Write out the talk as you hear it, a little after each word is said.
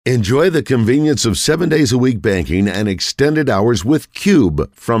Enjoy the convenience of 7 days a week banking and extended hours with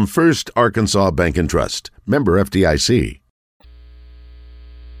Cube from First Arkansas Bank and Trust. Member FDIC.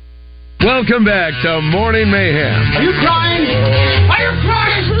 Welcome back to Morning Mayhem. Are you crying? Are you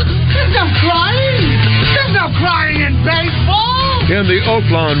crying? There's no crying. There's no crying in baseball. In the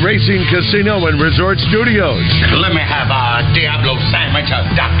Oaklawn Racing Casino and Resort Studios. Let me have a Diablo sandwich, a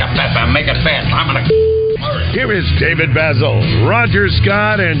Dr. Pepper. Make it fast. I'm going to... Here is David Basil, Roger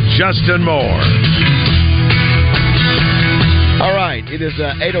Scott, and Justin Moore. All right, it is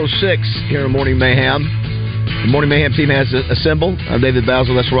 8:06 here in Morning Mayhem. The Morning Mayhem team has assembled. I'm David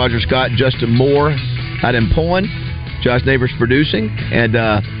Basil, that's Roger Scott, Justin Moore out in Poin, Josh Neighbors producing, and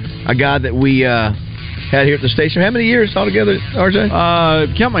a guy that we had here at the station. How many years altogether,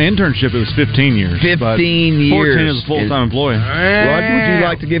 RJ? Count my internship, it was 15 years. 15 years. 14 as a full-time employee. Roger, would you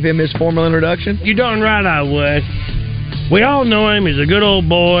like to give him his formal introduction? You darn right I would. We all know him. He's a good old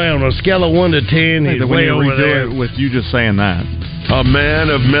boy. On a scale of 1 to 10, he's way over there. With you just saying that. A man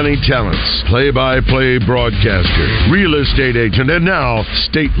of many talents, play-by-play broadcaster, real estate agent, and now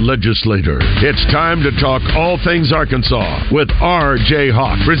state legislator. It's time to talk all things Arkansas with R.J.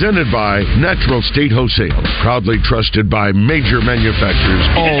 Hawk, presented by Natural State Wholesale, proudly trusted by major manufacturers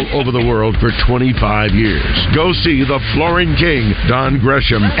all over the world for 25 years. Go see the Flooring King, Don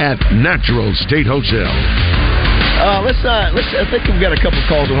Gresham, at Natural State Wholesale. I think we've got a couple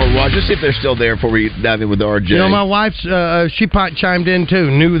calls on hold, Roger. Let's see if they're still there before we dive in with RJ. You know, my wife's, she chimed in, too,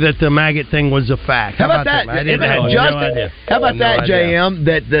 knew that the maggot thing was a fact. How about that? Justin, how about that, JM,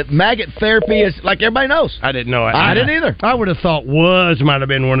 that maggot therapy is, like everybody knows? I didn't know it. I didn't either. I would have thought might have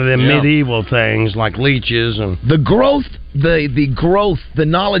been one of them medieval things, like leeches. And the growth, the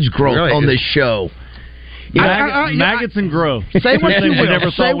knowledge growth really on this show. Maggots and growth. Say what you will. Never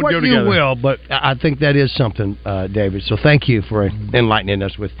Say what you will, but I think that is something, David. So thank you for enlightening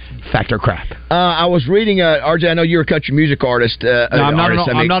us with factor crap. I was reading, RJ, I know you're a country music artist. No, I'm not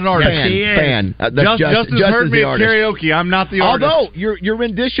an artist. Fan. Justin's heard me at karaoke. I'm not the artist. Although, your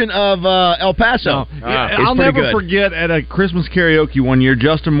rendition of El Paso. I'll never forget at a Christmas karaoke one year,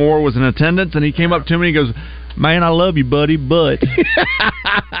 Justin Moore was in attendance, and he came up to me and he goes, "Man, I love you, buddy, but..."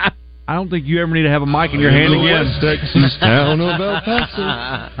 I don't think you ever need to have a mic in your hand again. West Texas town of El Paso,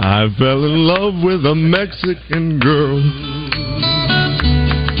 I fell in love with a Mexican girl.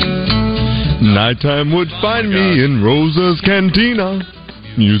 Nighttime would find me in Rosa's cantina.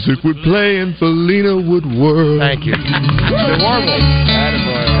 Music would play and Felina would whirl. Thank you. The warble.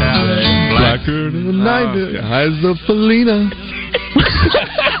 Blacker than the night eyes of Felina.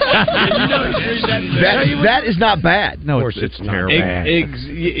 That is not bad. No, it's terrible. Yeah, it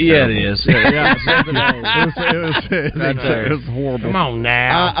is. It was horrible. Come on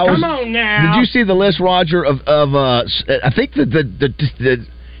now. Come on now. Did you see the list, Roger? Of I think the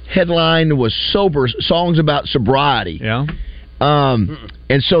headline was songs about sobriety. Yeah.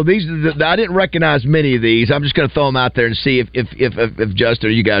 And so these, I didn't recognize many of these. I'm just going to throw them out there and see if Justin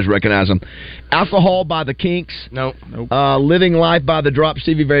or you guys recognize them. Alcohol by the Kinks. Nope. Living Life by the Drop,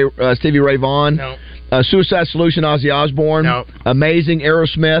 Stevie Ray Vaughan. Nope. Suicide Solution, Ozzy Osbourne. Nope. Amazing,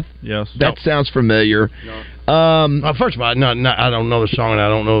 Aerosmith. Yes. That sounds familiar. No. Well, first of all, no, I don't know the song, and I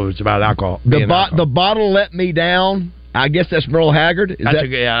don't know if it's about alcohol. The Bottle Let Me Down. I guess that's Merle Haggard.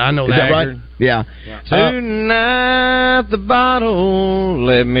 I know that. Is that right? Yeah. Tonight the bottle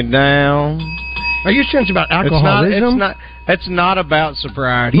let me down. Are you sure it's about alcoholism? It's not about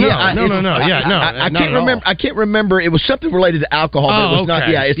sobriety. No. I can't remember. I can't remember. It was something related to alcohol. But it was not.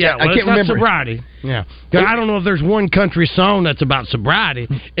 Yeah. I can't remember. Sobriety. Yeah. I don't know if there's one country song that's about sobriety.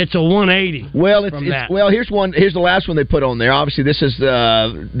 It's a 180. Well, here's one. Here's the last one they put on there. Obviously, this is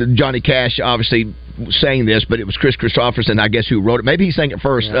Johnny Cash. Obviously, sang this, but it was Chris Christopherson, I guess, who wrote it. Maybe he sang it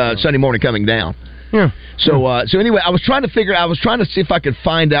first. Sunday Morning Coming Down. Yeah. So anyway, I was trying to see if I could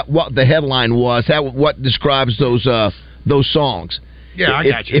find out what the headline was. What describes those songs. Yeah, I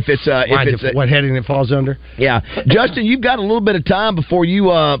got you. If it's what heading it falls under. Yeah, Justin, you've got a little bit of time before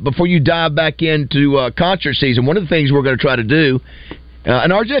you dive back into concert season. One of the things we're going to try to do,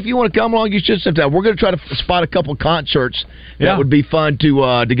 and RJ, if you want to come along, you should sometime. We're going to try to spot a couple concerts that would be fun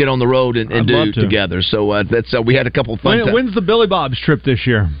to get on the road and do together. So that's we had a couple of fun. When's the Billy Bob's trip this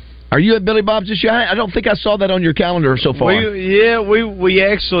year? Are you at Billy Bob's this year? I don't think I saw that on your calendar so far. We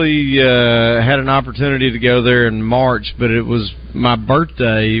actually had an opportunity to go there in March, but it was my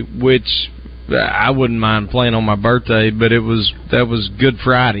birthday, which I wouldn't mind playing on my birthday, but that was Good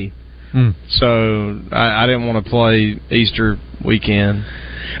Friday. So I didn't want to play Easter weekend.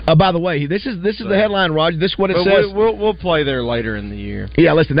 By the way, this is the headline, Roger. This is what it says. We'll play there later in the year.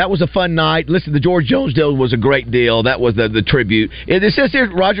 Yeah, listen, that was a fun night. Listen, the George Jones deal was a great deal. That was the tribute. It says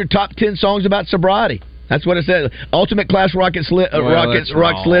here, Roger, top 10 songs about sobriety. That's what it says. Ultimate Class Rock's list of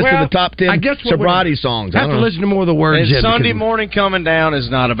the top 10 sobriety songs. I have to listen to more of the words. And Sunday morning coming down is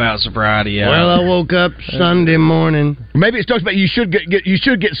not about sobriety. Well, I woke up Sunday morning. Maybe it talks about you should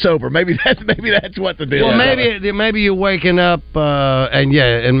get sober. Maybe that's what the deal. Well, maybe you're waking up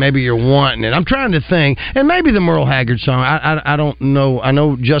and maybe you're wanting it. I'm trying to think, and maybe the Merle Haggard song. I don't know. I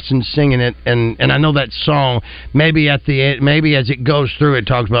know Justin's singing it, and I know that song. Maybe at the end, maybe as it goes through, it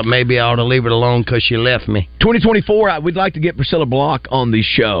talks about maybe I ought to leave it alone because she left me. 2024, we'd like to get Priscilla Block on the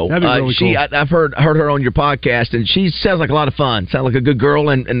show. That'd be really cool. I've heard her on your podcast, and she sounds like a lot of fun. Sounds like a good girl,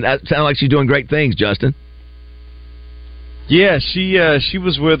 and that sounds like she's doing great things, Justin. Yeah, she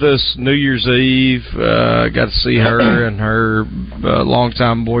was with us New Year's Eve. Got to see her and her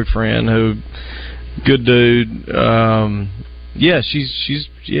longtime boyfriend, who good dude. She's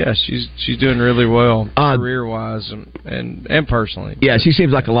doing really well career wise and personally. Yeah, she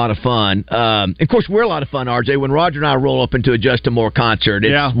seems like a lot of fun. Of course, we're a lot of fun, RJ. When Roger and I roll up into a Justin Moore concert,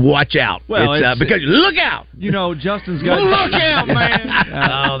 it's watch out. Well, it's because look out. You know, Justin's got look out, man.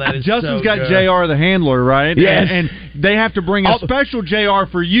 That is Justin's so got good. JR the handler, right? Yes. And they have to bring a special JR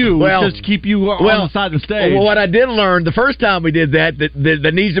for you just to keep you on the side of the stage. Well, what I did learn the first time we did that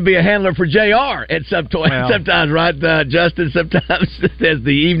there needs to be a handler for JR at sometimes, right, Justin? Sometimes as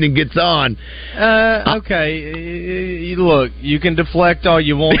the evening gets on. Okay, look, you can deflect all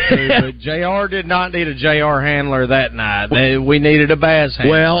you want to, but JR did not need a JR handler that night. We needed a Baz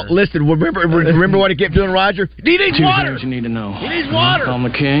handler. Well, listen, remember what he kept doing, Roger? He needs water. Things you need to know. He needs water. I'm the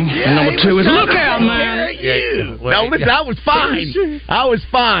king. Yeah, and number 2 is look out, man. No, listen, I was fine. I was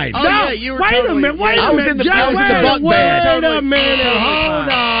fine. Oh, no, you were wait a minute. Wait a minute. I was in the buck band. Wait a minute.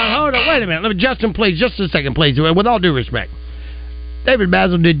 Hold on. Wait a minute. Let me, Justin, please, just a second, please. With all due respect, David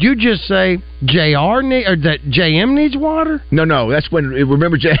Basil, did you just say that JM needs water? No. That's when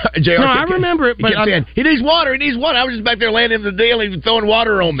remember JR. No, I remember it, but saying, he needs water. I was just back there laying him the deal. He was throwing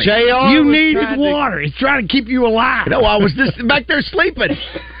water on me. JR, you needed water. He's trying to keep you alive. No, I was just back there sleeping.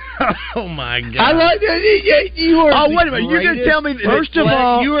 Oh my God! I like that. You are. Oh, wait a minute! You're going to tell me? First of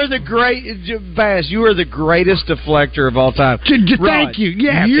all, you are the Bass. You are the greatest deflector of all time. Thank you.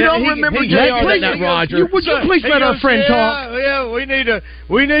 Yeah. You don't remember JR that night, Roger? Would you please let our friend talk? Yeah, we need a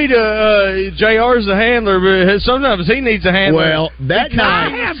JR's the handler, but sometimes he needs a handler. Well, that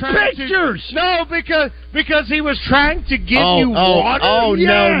night I have pictures. No, because he was trying to give you water. Oh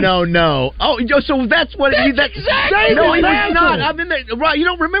no! Oh, so that's what. That's exactly. No, he was not. I mean, right? You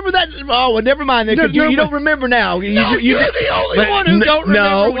don't remember that? Oh, well, never mind. You don't remember now. You're the only one who don't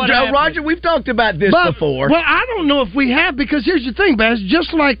remember what happened. Roger, we've talked about this before. Well, I don't know if we have, because here's the thing, Bass.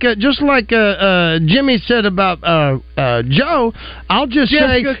 Just like Jimmy said about Joe, I'll just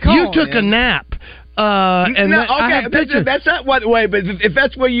say you took a nap. That's not what way. But if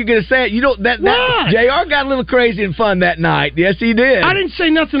that's where you're going to say it, you don't. That JR got a little crazy and fun that night. Yes, he did. I didn't say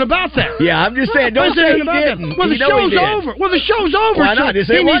nothing about that. Yeah, I'm just saying. Don't say he didn't. Well, the show's over. Well, the show's over. Why not?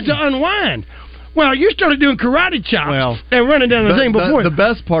 So he needs to unwind. Well, you started doing karate chops and running down the thing before. The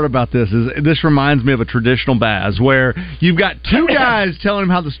best part about this is this reminds me of a traditional Baz where you've got two guys telling him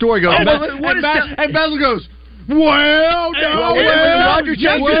how the story goes, and Basil goes, well, Roger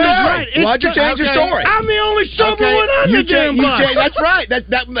changed the story. I'm the only sober one on the damn bus. That's right.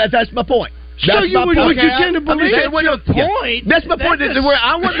 That's my point. So you would tend to believe that's my point. That's my point. Where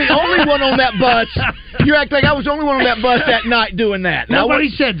I wasn't the only one on that bus. You act like I was the only one on that bus that night doing that. Nobody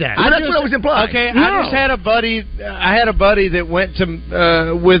said that. That's what I was implying. Okay, no. I just had a buddy. I had a buddy that went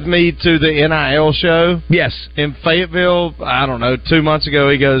to with me to the NIL show. Yes, in Fayetteville. I don't know. 2 months ago,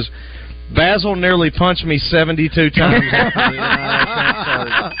 he goes, Basil nearly punched me 72 times.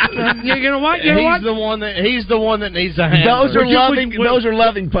 You know what? He's the one that needs a hand. Those are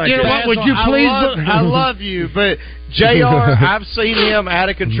loving punches. You know what? Would you please? I love you, but JR, I've seen him out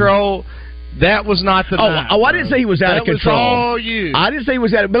of control. That was not the night. Oh, I didn't say he was out of control. That was all you. I didn't say he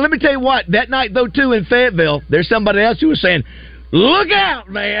was out of. But let me tell you what. That night, though, too, in Fayetteville, there's somebody else who was saying, "Look out,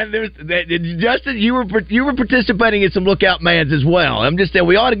 man!" Justin, you were participating in some lookout mans as well. I'm just saying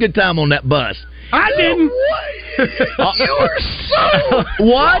we all had a good time on that bus. I didn't. You were so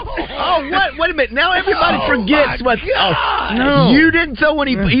what? Oh, what? Wait a minute! Now everybody forgets what. No, you didn't throw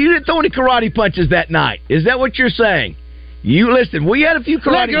any karate punches that night. Is that what you're saying? You listen. We had a few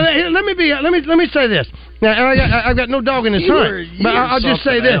karate. Let me say this. Now, I've got no dog in his hunt, but I'll just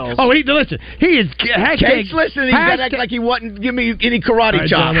say this. Else. Oh, listen. He is hashtag. Kate's listening. He's got to act like he wouldn't give me any karate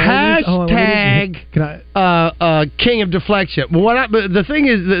chop. Hashtag king of deflection. But the thing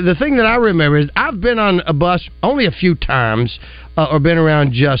is, the thing that I remember is I've been on a bus only a few times, or been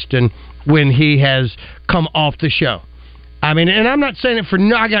around Justin when he has come off the show. I mean, and I'm not saying it for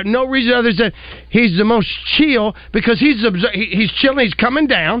I got no reason other than he's the most chill because he's chilling, he's coming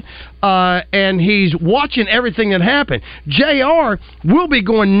down, and he's watching everything that happened. JR will be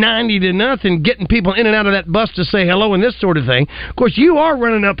going 90-0, getting people in and out of that bus to say hello and this sort of thing. Of course, you are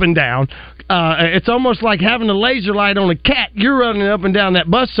running up and down. It's almost like having a laser light on a cat. You're running up and down that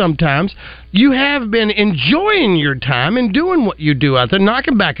bus sometimes. You have been enjoying your time and doing what you do out there,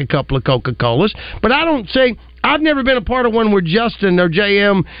 knocking back a couple of Coca-Colas. But I've never been a part of one where Justin or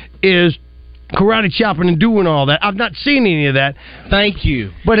JM is karate chopping and doing all that. I've not seen any of that. Thank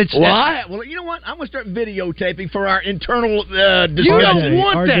you. But it's well, you know what? I'm going to start videotaping for our internal discussion. You don't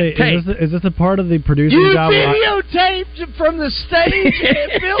want that tape. Is this a part of the producing You job? videotaped from the stage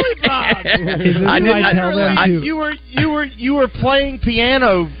at Billy Bob's. You were playing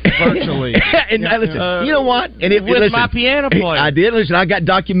piano virtually. And listen, you know what? And with my piano player, I did. Listen, I got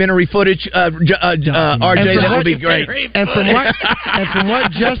documentary footage. RJ, that would be great. And from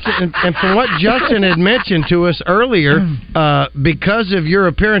what Justin had mentioned to us earlier, because of your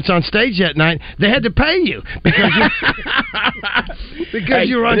appearance on stage that night, they had to pay you because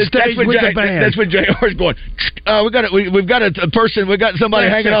you were on stage with the band. That's when JR's going. We've got a person. We've got somebody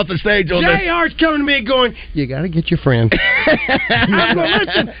hanging off the stage. JR's coming to me going, "You got to get your friend." I'm going,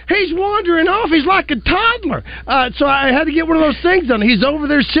 listen, he's wandering off. He's like a toddler. So I had to get one of those things done. He's over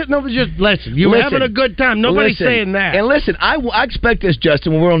there sitting over just listen. You're having a good time. Nobody's saying that. And listen, I expect this,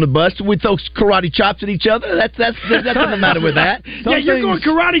 Justin. When we're on the bus, we throw karate chops at each other. That doesn't matter with that. Yeah, you're going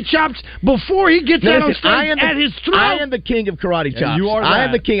karate chops before he gets out on stage at his throat. I am the king of karate chops. You are. I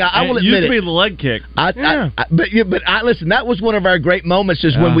am the king. I will admit it. Used to be it. the leg kick. But listen. That was one of our great moments.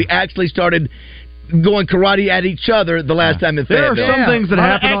 Is when we actually started going karate at each other the last time in Fayetteville. There are some things that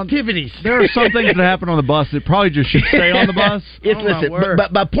happen activities. There are some things that happen on the bus that probably just should stay on the bus.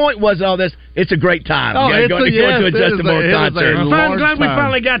 But my point was all this. It's a great time. Going to a Justin Moore concert. I'm glad we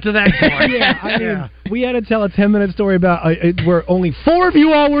finally got to that point. I mean, we had to tell a 10-minute story about where only 4 of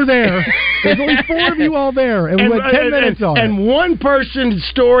you all were there. There's only 4 of you all there, and we went 10 minutes on. And one person's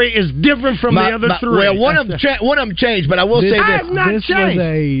story is different from the other 3. Well, one of them changed, but I will say this: I have not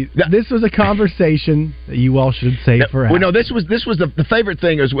changed. This was a conversation that you all should save for. Well, no, this was the favorite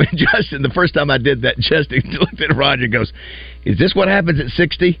thing was when Justin, the first time I did that, Justin looked at Roger and goes, "Is this what happens at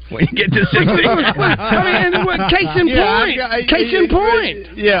 60 when you get to 60?" Case in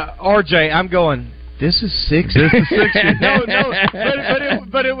point. Yeah, RJ, I'm going. This is 60. This is 60. No,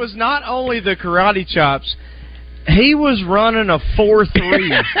 but it was not only the karate chops. He was running a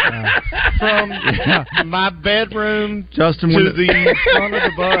 4-3 from my bedroom to the front of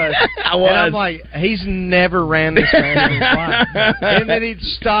the bus. And I'm like, he's never ran this fast in his life. And then he'd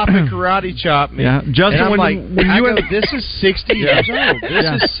stop and karate chop me. Yeah, Justin, and I'm this is 60 years old.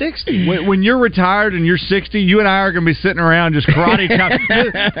 This is 60. When you're retired and you're 60, you and I are going to be sitting around just karate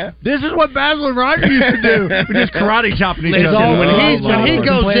chopping. This is what Basil and Roger used to do. We're just karate chopping each other. When he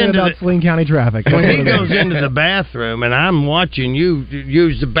goes into Sling County traffic, when he goes into the bathroom and I'm watching you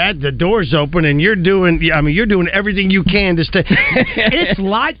use the door's open and you're doing everything you can to stay. It's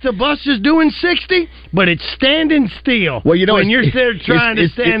like the bus is doing 60, but it's standing still. Well, you know, when you're there trying to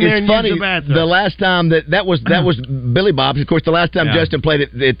stand there and funny, use the bathroom. The last time that was Billy Bob's. Of course, the last time Justin played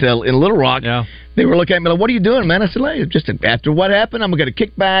it in Little Rock. Yeah. They were looking at me like, "What are you doing, man?" I said, "Hey, just after what happened, I'm going to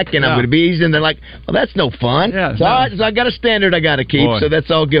kick back and I'm going to be easy." And they're like, "Well, that's no fun." Yeah, so I got a standard I got to keep, so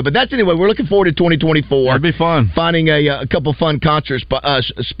that's all good. But that's anyway. We're looking forward to 2024. That'd be fun. Finding a couple fun concert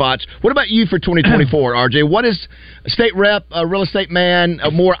spots. What about you for 2024, RJ? What is state rep, real estate man,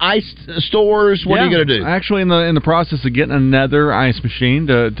 more ice stores? What are you going to do? Actually, in the process of getting another ice machine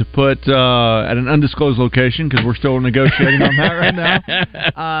to put at an undisclosed location because we're still negotiating on that right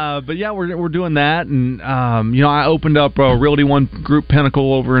now. But yeah, we're doing that. And I opened up a Realty One Group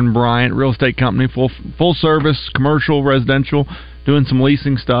Pinnacle over in Bryant, real estate company, full service, commercial, residential, doing some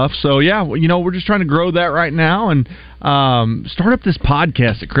leasing stuff. So yeah, we're just trying to grow that right now and start up this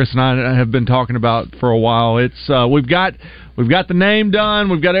podcast that Chris and I have been talking about for a while. It's we've got we've got the name done.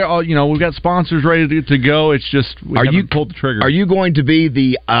 We've got we've got sponsors ready to go. It's just we haven't pulled the trigger. Are you going to be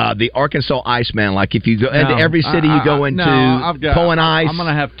the Arkansas Iceman? Like if you go into every city you go into, Poen Ice? I'm going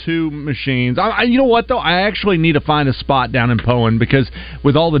to have 2 machines. You know what though? I actually need to find a spot down in Poen because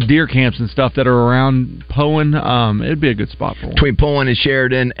with all the deer camps and stuff that are around Poen, it'd be a good spot for one. Between Poen and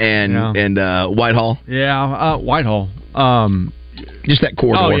Sheridan and Whitehall. Yeah, Whitehall. Just that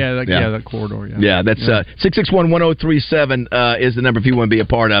corridor. Oh, yeah, that corridor. Yeah, that's 661-1037 is the number if you want to be a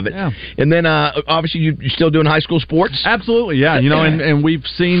part of it. Yeah. And then, obviously, you're still doing high school sports? Absolutely, yeah. And we've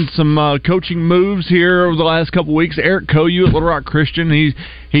seen some coaching moves here over the last couple of weeks. Eric Koyu at Little Rock Christian,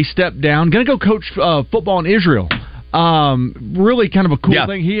 he stepped down. Going to go coach football in Israel. Really kind of a cool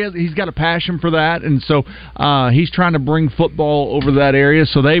thing. He's got a passion for that, and so he's trying to bring football over to that area.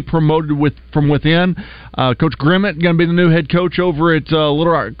 So they promoted from within. Coach Grimmett going to be the new head coach over at Little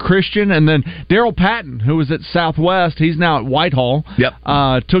Rock Christian, and then Daryl Patton, who was at Southwest, he's now at Whitehall.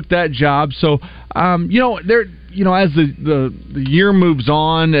 Took that job. So as the year moves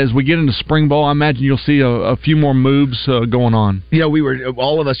on, as we get into spring ball, I imagine you'll see a few more moves going on. We were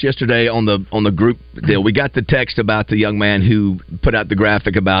all of us yesterday on the group deal. We got the text about the young man who put out the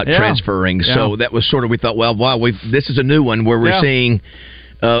graphic about transferring. So that was sort of, we thought, this is a new one where we're seeing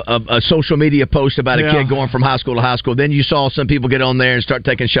a social media post about a kid going from high school to high school. Then you saw some people get on there and start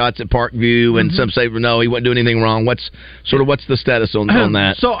taking shots at Parkview, and some say, no, he wasn't doing anything wrong. What's the status on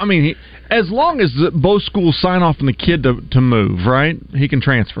that? So, as long as both schools sign off on the kid to move, right, he can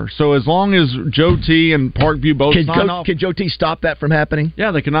transfer. So as long as Joe T and Parkview both sign off. Can Joe T stop that from happening?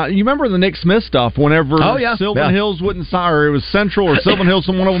 Yeah, they cannot. You remember the Nick Smith stuff whenever Sylvan Hills wouldn't sign, or it was Central or Sylvan Hills,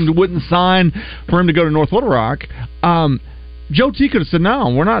 one of them wouldn't sign for him to go to North Little Rock. Joe T could have said,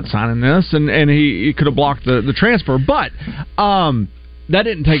 no, we're not signing this, and he could have blocked the transfer. But that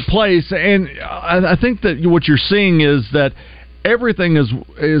didn't take place, and I think that what you're seeing is that everything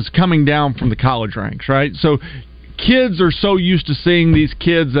is coming down from the college ranks, right? So kids are so used to seeing these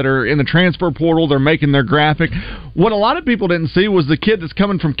kids that are in the transfer portal, they're making their graphic. What a lot of people didn't see was the kid that's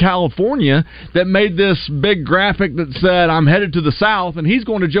coming from California that made this big graphic that said, I'm headed to the South, and he's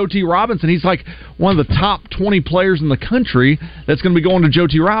going to Joe T. Robinson. He's like one of the top 20 players in the country that's going to be going to Joe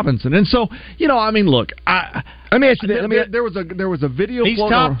T. Robinson. And so, look, let me ask you this. There was a video. He's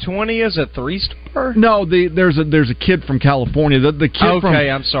top 20 as a 3-star? No, there's a kid from California. The kid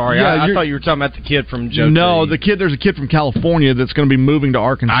I'm sorry. I thought you were talking about the kid from Joe T. No, there's a kid from California that's going to be moving to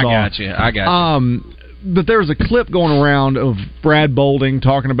Arkansas. I got you. But there's a clip going around of Brad Bolding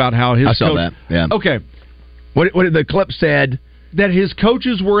talking about how his I saw that. Yeah. Okay. What the clip said? That his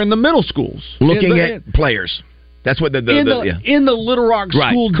coaches were in the middle schools. Looking at players. That's what in the Little Rock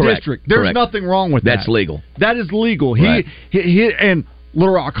school district. There's nothing wrong with that. That's legal. That is legal. Right. He and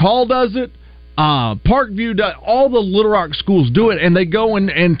Little Rock Hall does it. Parkview does. All the Little Rock schools do it, and they go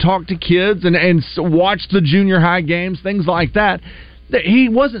and talk to kids and watch the junior high games, things like that. He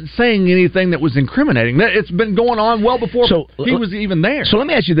wasn't saying anything that was incriminating. It's been going on well before he was even there. So let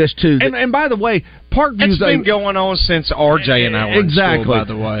me ask you this too. And by the way, Parkview's been going on since RJ and I were in school, by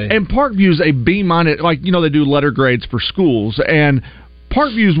the way. And Parkview's a B-, they do letter grades for schools, and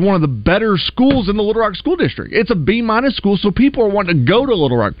Parkview's one of the better schools in the Little Rock School District. It's a B- school, so people are wanting to go to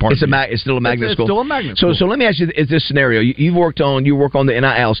Little Rock Parkview. It's still a magnet school. It's still a magnet school. So let me ask you this scenario. You work on the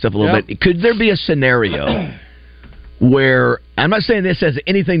NIL stuff a little bit. Could there be a scenario where, I'm not saying this has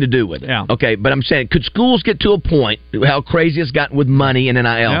anything to do with it, okay, but I'm saying, could schools get to a point, how crazy it's gotten with money and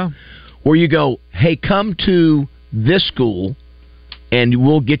NIL, where you go, hey, come to this school and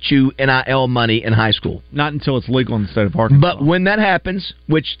we'll get you NIL money in high school? Not until it's legal in the state of Arkansas. But when that happens,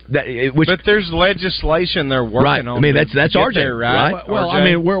 but there's legislation they're working on. That's RJ, right?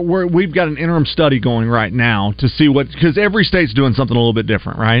 Well, we've got an interim study going right now to see because every state's doing something a little bit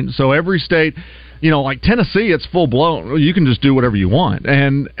different, right? So every state, like Tennessee, it's full blown. You can just do whatever you want,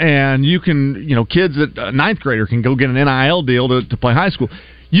 and you can, kids at a 9th grader can go get an NIL deal to play high school.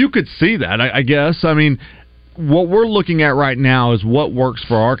 You could see that, I guess. What we're looking at right now is what works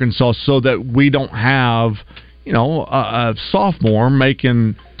for Arkansas, so that we don't have, a sophomore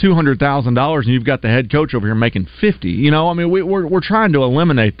making $200,000 and you've got the head coach over here making $50,000. We're trying to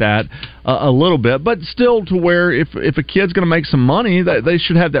eliminate that a little bit, but still to where if a kid's going to make some money, they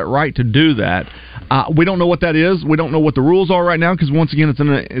should have that right to do that. We don't know what that is. We don't know what the rules are right now, because once again,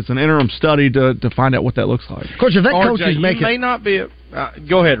 it's an interim study to find out what that looks like. Of course, if that coach is making, may not be.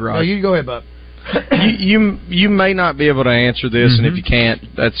 Go ahead, Ross. No, you go ahead, Bob. You may not be able to answer this, and if you can't,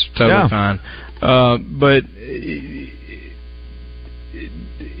 that's totally fine. But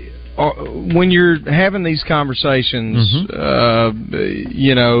when you're having these conversations,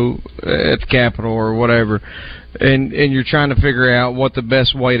 you know, at the Capitol or whatever, and you're trying to figure out what the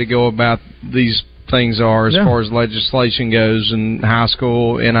best way to go about these things are as far as legislation goes in high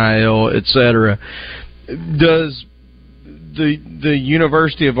school, NIL, etc. Does the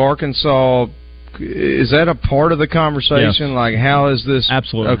University of Arkansas, is that a part of the conversation? Yes. Like, how is this?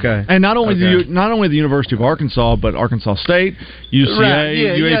 Absolutely. Okay. And not only the University of Arkansas, but Arkansas State, UCA, right.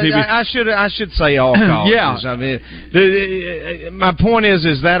 UATB. I should say all colleges. I mean, my point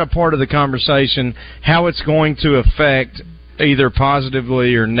is that a part of the conversation? How it's going to affect either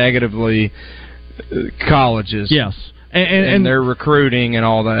positively or negatively colleges? Yes. And their recruiting and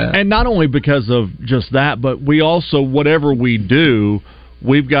all that. And not only because of just that, but we also, whatever we do,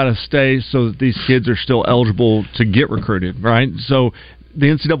 we've got to stay so that these kids are still eligible to get recruited, right? So the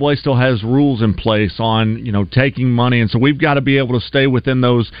NCAA still has rules in place on, you know, taking money, and so we've got to be able to stay within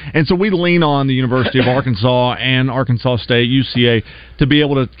those. And so we lean on the University of Arkansas and Arkansas State, UCA, to be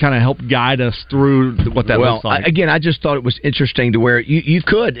able to kind of help guide us through what that looks like. Again, I just thought it was interesting to where you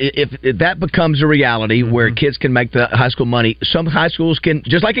could, if that becomes a reality where kids can make the high school money, some high schools can,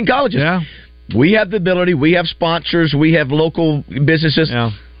 just like in colleges. Yeah. We have the ability. We have sponsors. We have local businesses.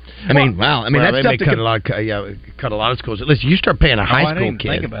 Yeah. I mean, wow. I mean, that's they stuff may cut a lot of schools. Listen, you start paying a high school kid.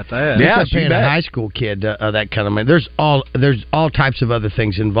 Think about that. You start paying a high school kid that kind of money. There's all types of other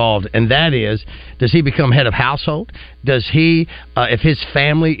things involved, and that is, does he become head of household? Does he, if his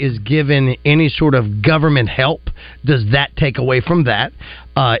family is given any sort of government help, does that take away from that?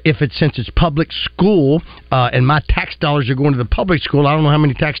 Since it's public school and my tax dollars are going to the public school, I don't know how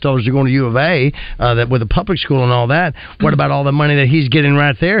many tax dollars are going to U of A that with the public school and all that. What about all the money that he's getting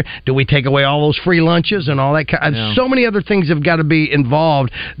right there? Do we take away all those free lunches and all that? So many other things have got to be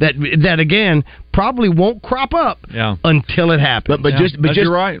involved that again probably won't crop up until it happens. But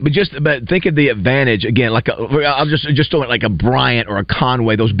think of the advantage again. Like I'll just throw it like a Bryant or a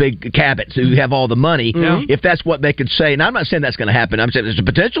Conway, those big Cabots who have all the money. If that's what they could say, and I'm not saying that's going to happen. I'm saying there's a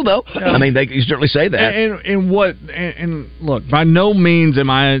potential though. I mean, they can certainly say that. And look, by no means am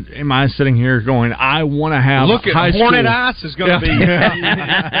I sitting here going, I want to have high school. Hornet Ice is going to be.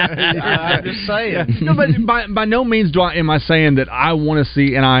 I'm just saying. No, but by no means am I saying that I want to see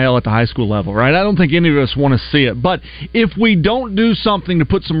NIL at the high school level, right? I don't think any of us want to see it. But if we don't do something to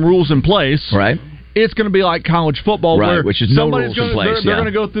put some rules in place, right, it's going to be like college football, right, where which is no rules in place. They're going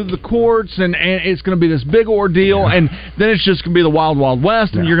to go through the courts, and it's going to be this big ordeal, and then it's just going to be the wild, wild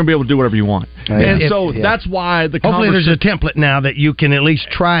west, and you're going to be able to do whatever you want. And so that's why hopefully there's a template now that you can at least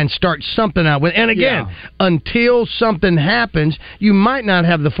try and start something out with. And again, until something happens, you might not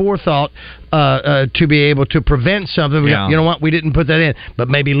have the forethought to be able to prevent something. You know what? We didn't put that in, but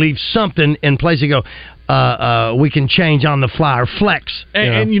maybe leave something in place and go, we can change on the fly or flex.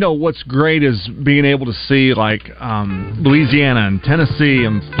 And you know what's great is being able to see like Louisiana and Tennessee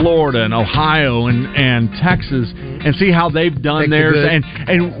and Florida and Ohio and Texas and see how they've done theirs.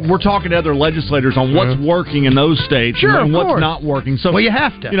 And we're talking to other legislators on what's working in those states and what's not working. So you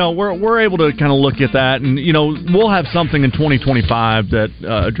have to. You know, we're able to kind of look at that, and you know, we'll have something in 2025 that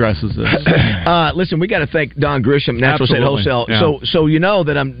addresses this. Listen, we got to thank Don Grisham, Natural State Wholesale. Yeah. So you know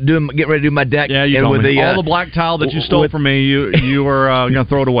that I'm getting ready to do my deck. Yeah, you told me. All the black tile that you stole from me, you were going to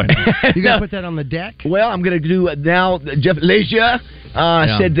throw it away. You going to put that on the deck? Well, I'm going to do now. Jeff Leisure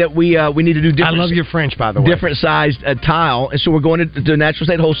said that we need to do different. I love your French, by the way. Different sized tile, and so we're going to Natural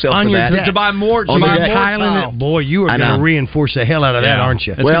State Wholesale on for that. To buy more. To buy more. Boy, you are going to reinforce the hell out of that, aren't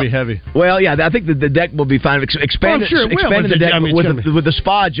you? It's going to be heavy. Well, yeah, I think the deck will be fine. Expand the deck with the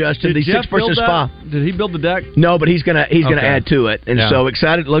spa, Justin. The 6-person spa. Did he build the deck? No, but he's gonna add to it, and so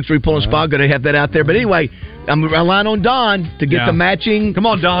excited. Luxury Pool and Spa going to have that out there. But anyway, I'm relying on Don to get the matching. Come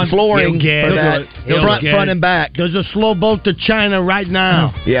on, Don. Flooring for that front and back. There's a slow boat to China right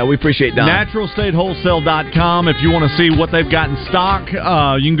now. Yeah, we appreciate Don. NaturalStateWholesale.com. If you want to see what they've got in stock,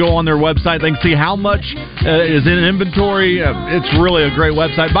 you can go on their website. They can see how much is in inventory. It's really a great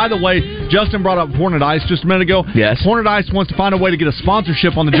website. By the way, Justin brought up Hornet Ice just a minute ago. Yes. Hornet Ice wants to find a way to get a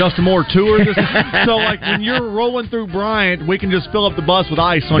sponsorship on the Justin Moore tour. So, like, when you're rolling through Bryant, we can just fill up the bus with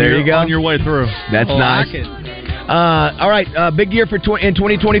ice on your way through. That's nice. All right, big year in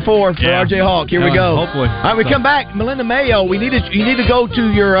 2024 for RJ Hawk. Here we go. Hopefully. All right, we come back. Melinda Mayo, you need to go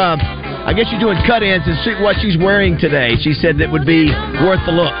to your. I guess you're doing cut-ins and see what she's wearing today. She said that would be worth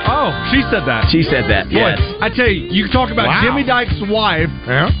the look. Oh, she said that. She said that. Yes. Boy, I tell you talk about Jimmy Dyke's wife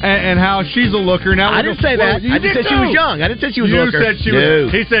and how she's a looker. Now I didn't say that. I just said she was young. I didn't say she was a looker. You said she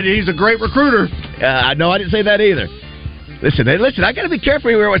was. He said he's a great recruiter. No, I didn't say that either. Listen. I got to be careful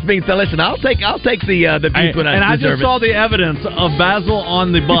here what's being said. Listen, I'll take the abuse when I deserve just saw the evidence of Basil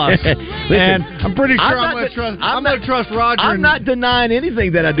on the bus, and I'm pretty sure I'm going to trust Roger. I'm not denying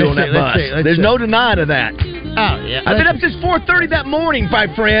anything that I do on that bus. There's no denying of that. Oh, yeah. I've been up since 4:30 that morning, my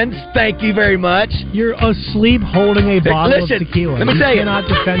friends. Thank you very much. You're asleep holding a bottle of tequila. Let me tell you.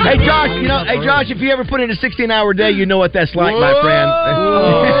 Hey, Josh, Hey, Josh, if you ever put in a 16-hour day, you know what that's like, my friend.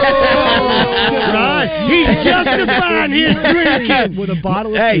 He's justifying his drinking with a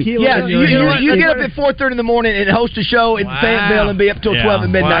bottle of tequila. Yeah, you get up at 4:30 in the morning and host a show in Fayetteville and be up till 12 at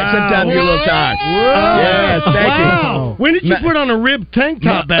midnight. Sometimes you're a little tired. Yes, thank you. When did you put on a ribbed tank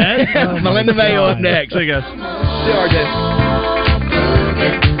top bag? Melinda Mayo up next. See you guys. See RJ.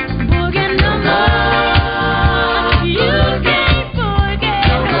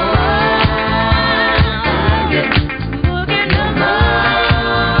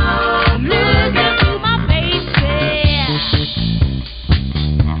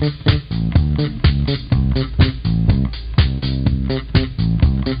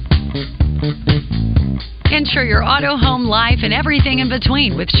 Insure your auto, home, life, and everything in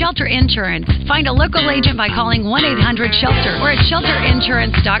between with Shelter Insurance. Find a local agent by calling 1-800-SHELTER or at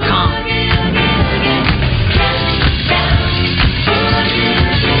shelterinsurance.com.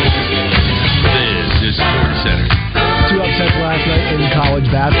 This is Sports Center. Two upsets last night in college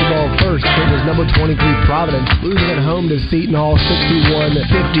basketball. First, it was number 23 Providence losing at home to Seton Hall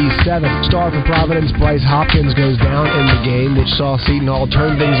 61-57. Star for Providence, Bryce Hopkins, goes down in the game, which saw Seton Hall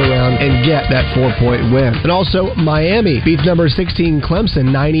turn things around and get that 4-point win. And also, Miami beats number 16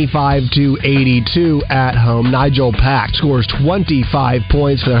 Clemson 95-82 at home. Nigel Pack scores 25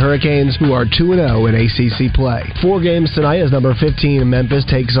 points for the Hurricanes, who are 2-0 in ACC play. 4 games tonight as number 15 Memphis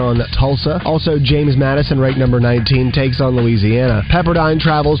takes on Tulsa. Also, James Madison, ranked number 19, takes on Louisiana. Pepperdine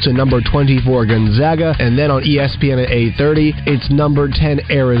travels to number 24 Gonzaga, and then on ESPN at 8:30, it's number 10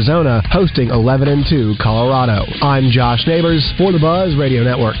 Arizona hosting 11-2 Colorado. I'm Josh Neighbors for the Buzz Radio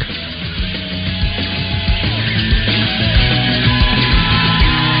Network.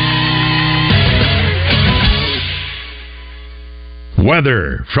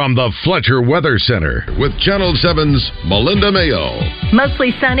 Weather from the Fletcher Weather Center with Channel 7's Melinda Mayo.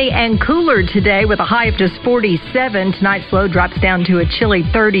 Mostly sunny and cooler today with a high of just 47. Tonight's low drops down to a chilly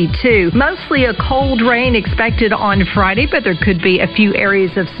 32. Mostly a cold rain expected on Friday, but there could be a few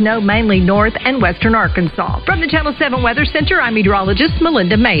areas of snow, mainly north and western Arkansas. From the Channel 7 Weather Center, I'm meteorologist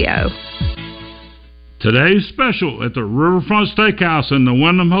Melinda Mayo. Today's special at the Riverfront Steakhouse in the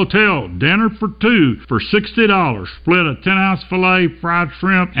Wyndham Hotel. Dinner for 2 for $60. Split a 10-ounce filet, fried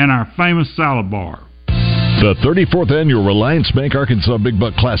shrimp, and our famous salad bar. The 34th Annual Reliance Bank Arkansas Big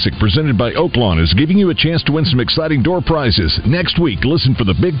Buck Classic presented by Oaklawn is giving you a chance to win some exciting door prizes. Next week, listen for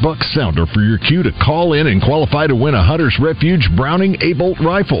the Big Buck Sounder for your cue to call in and qualify to win a Hunter's Refuge Browning A-Bolt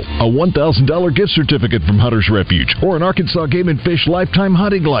rifle, a $1,000 gift certificate from Hunter's Refuge, or an Arkansas Game & Fish lifetime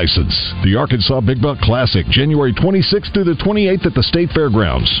hunting license. The Arkansas Big Buck Classic, January 26th through the 28th at the State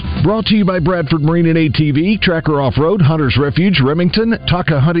Fairgrounds. Brought to you by Bradford Marine and ATV, Tracker Off-Road, Hunter's Refuge, Remington,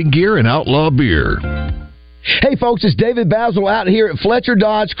 Taka Hunting Gear, and Outlaw Beer. Hey folks, it's David Basil out here at Fletcher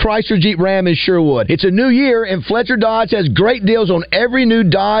Dodge Chrysler Jeep Ram in Sherwood. It's a new year and Fletcher Dodge has great deals on every new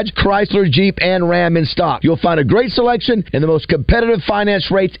Dodge, Chrysler, Jeep, and Ram in stock. You'll find a great selection and the most competitive finance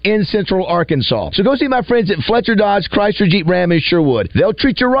rates in Central Arkansas. So go see my friends at Fletcher Dodge Chrysler Jeep Ram in Sherwood. They'll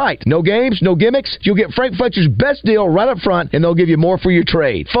treat you right. No games, no gimmicks. You'll get Frank Fletcher's best deal right up front and they'll give you more for your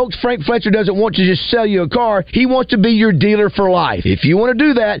trade. Folks, Frank Fletcher doesn't want to just sell you a car. He wants to be your dealer for life. If you want to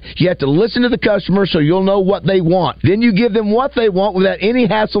do that, you have to listen to the customer so you'll know what they want. Then you give them what they want without any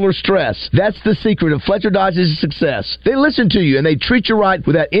hassle or stress. That's the secret of Fletcher Dodge's success. They listen to you and they treat you right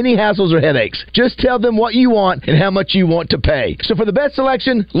without any hassles or headaches. Just tell them what you want and how much you want to pay. So for the best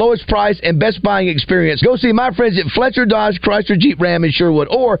selection, lowest price, and best buying experience, go see my friends at Fletcher Dodge Chrysler Jeep Ram in Sherwood,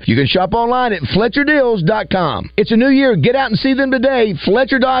 or you can shop online at FletcherDeals.com. It's a new year. Get out and see them today.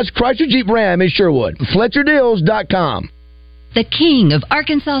 Fletcher Dodge Chrysler Jeep Ram in Sherwood. FletcherDeals.com. The king of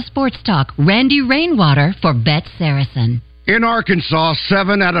Arkansas sports talk, Randy Rainwater for Bet Saracen. In Arkansas,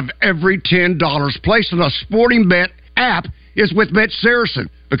 7 out of every $10 placed on a sporting bet app is with Bet Saracen,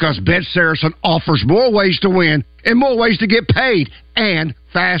 because Bet Saracen offers more ways to win and more ways to get paid, and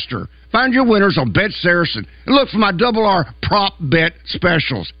faster. Find your winners on Bet Saracen and look for my R prop bet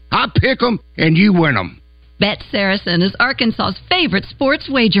specials. I pick them and you win them. Bet Saracen is Arkansas's favorite sports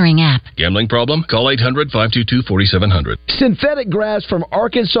wagering app. Gambling problem? Call 800-522-4700. Synthetic grass from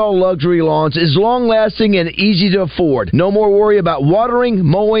Arkansas Luxury Lawns is long-lasting and easy to afford. No more worry about watering,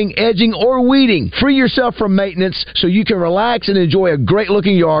 mowing, edging, or weeding. Free yourself from maintenance so you can relax and enjoy a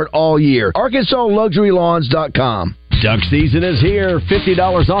great-looking yard all year. ArkansasLuxuryLawns.com. Duck season is here. $50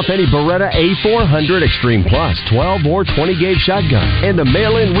 off any Beretta A400 Extreme Plus 12 or 20 gauge shotgun, and a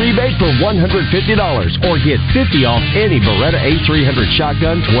mail-in rebate for $150. Or get $50 off any Beretta A300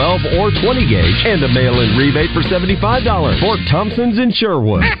 shotgun 12 or 20 gauge, and a mail-in rebate for $75. Fort Thompson's in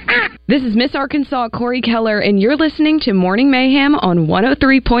Sherwood. This is Miss Arkansas Corey Keller, and you're listening to Morning Mayhem on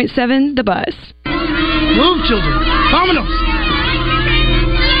 103.7 The Buzz. Move, children. Vámonos.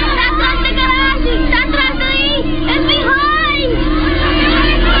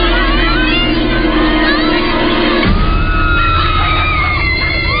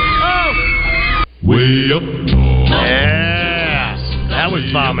 Way up. Yeah. That was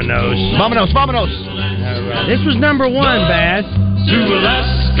Vamonos. Vamonos, vamonos. Right. This was number one, Bass. To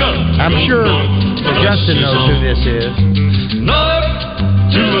Alaska. I'm sure Justin knows who this is. North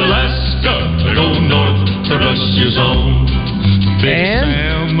to Alaska. Go north to Russia's own. Big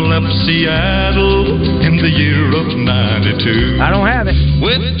Sam left Seattle in the year of 92. I don't have it.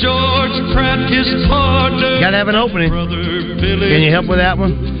 With George Pratt, his partner. Gotta have an opening. Can you help with that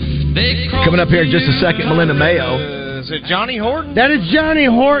one? Coming up here in just a second, Melinda Mayo. Is it Johnny Horton? That is Johnny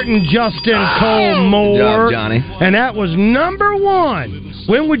Horton, Justin Cole Moore. Good job, Johnny. And that was number one.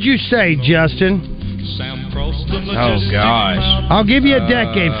 When would you say, Justin? Oh, gosh. I'll give you a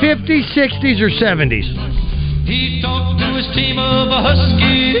decade. 50s, 60s, or 70s? He talked to his team of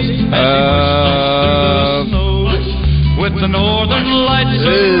Huskies. With the northern lights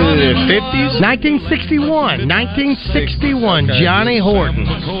 50s? 1961. 1961. Johnny Horton.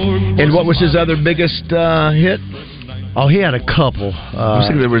 And what was his other biggest hit? Oh, he had a couple.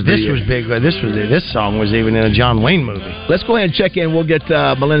 This was big. This song was even in a John Wayne movie. Let's go ahead and check in. We'll get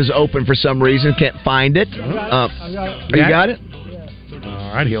Melinda's open for some reason. Can't find it. You got it?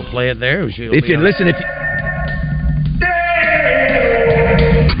 All right, he'll play it there. If you listen,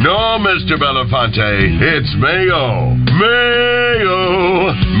 No, Mr. Belafonte, it's Mayo.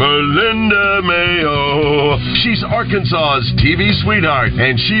 Mayo. Melinda Mayo. She's Arkansas's TV sweetheart,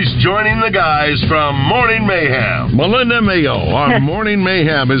 and she's joining the guys from Morning Mayhem. Melinda Mayo on Morning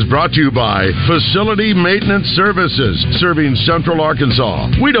Mayhem is brought to you by Facility Maintenance Services, serving Central Arkansas.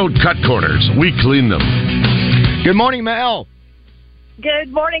 We don't cut corners, we clean them. Good morning, Mel.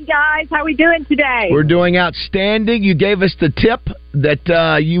 Good morning, guys. How are we doing today? We're doing outstanding. You gave us the tip that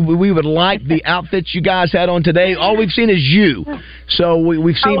we would like the outfits you guys had on today. All we've seen is you. So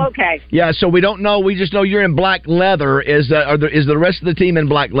we've seen. Oh, okay. Yeah, so we don't know. We just know you're in black leather. Is the rest of the team in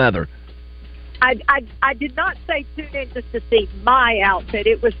black leather? I did not say tune in just to see my outfit.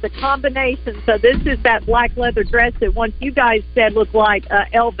 It was the combination. So this is that black leather dress that once you guys said looked like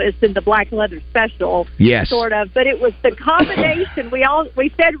Elvis in the black leather special. Yes. Sort of. But it was the combination.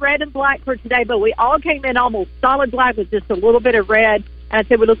 We said red and black for today, but we all came in almost solid black with just a little bit of red. And I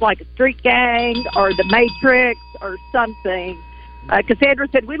said we looked like a street gang or the Matrix or something. Cassandra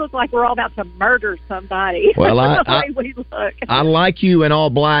said we look like we're all about to murder somebody. Well, the way we look. I like you in all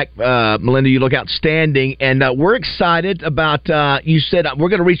black, Melinda. You look outstanding, and we're excited about. You said we're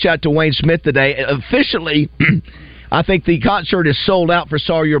going to reach out to Wayne Smith today. Officially, I think the concert is sold out for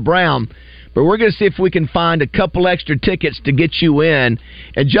Sawyer Brown, but we're going to see if we can find a couple extra tickets to get you in.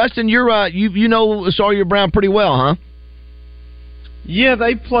 And Justin, you're you know Sawyer Brown pretty well, huh? Yeah,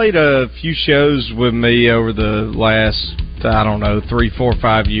 they played a few shows with me over the last, 3, 4,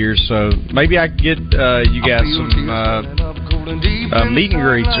 5 years. So maybe I could get you guys some meet and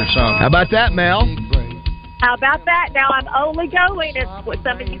greets or something. How about that, Mel? How about that? Now I'm only going if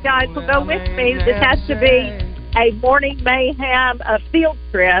some of you guys will go with me. This has to be a Morning Mayhem field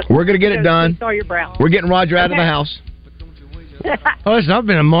trip. We're going to get it done. Sawyer Brown. We're getting Roger out of the house. Oh, listen, I've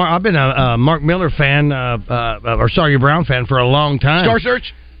been a Mark Miller fan or Sawyer Brown fan for a long time. Star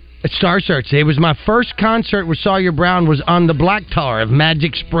Search? Star Search. It was my first concert with Sawyer Brown was on the Black Tar of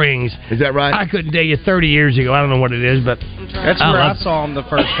Magic Springs. Is that right? I couldn't tell you 30 years ago. I don't know what it is, but that's where I saw him the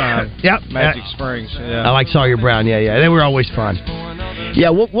first time. Yep, Magic Springs. Yeah, I like Sawyer Brown. Yeah, they were always fun. Yeah,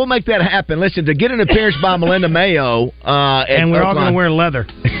 we'll make that happen. Listen, to get an appearance by Melinda Mayo, and we're all going to wear leather.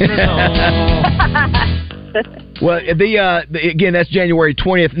 Well, again, that's January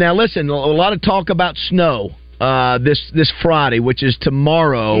 20th. Now, listen, a lot of talk about snow this Friday, which is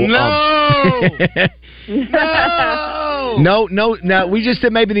tomorrow. No! No, we just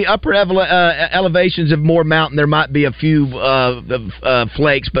said maybe the upper elevations of Moore Mountain, there might be a few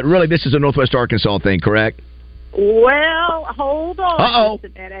flakes, but really this is a Northwest Arkansas thing, correct? Well, hold on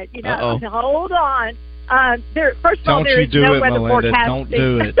just a minute. Hold on. First of all, there is no weather forecast. Don't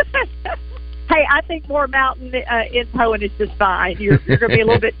do it. Hey, I think Moore Mountain in Poen is just fine. You're going to be a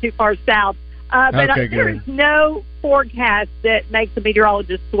little bit too far south. But there is no forecast that makes a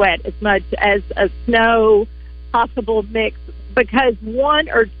meteorologist sweat as much as a snow possible mix, because 1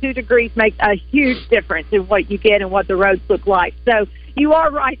 or 2 degrees make a huge difference in what you get and what the roads look like. So you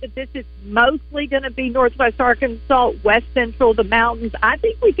are right that this is mostly going to be northwest Arkansas, west central, the mountains. I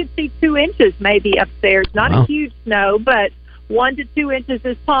think we could see 2 inches maybe up there. Not a huge snow, but 1 to 2 inches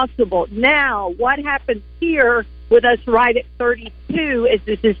is possible. Now, what happens here with us right at 32 is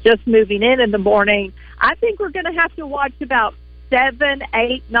this is just moving in the morning. I think we're going to have to watch about 7,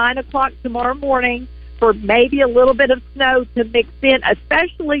 8, 9 o'clock tomorrow morning for maybe a little bit of snow to mix in,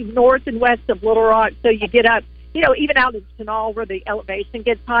 especially north and west of Little Rock. So you get up, even out in Chenal where the elevation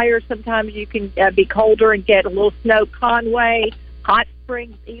gets higher, sometimes you can be colder and get a little snow. Conway, Hot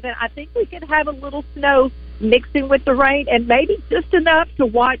Springs even. I think we could have a little snow mixing with the rain, and maybe just enough to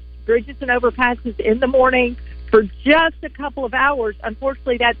watch bridges and overpasses in the morning for just a couple of hours.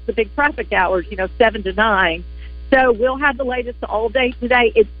 Unfortunately, that's the big traffic hours, 7 to 9. So we'll have the latest all day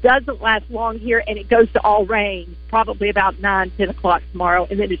today. It doesn't last long here, and it goes to all rain, probably about 9, 10 o'clock tomorrow,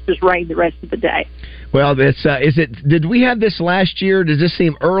 and then it's just rain the rest of the day. Well, did we have this last year? Does this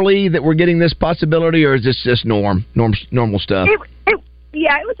seem early that we're getting this possibility, or is this just normal stuff?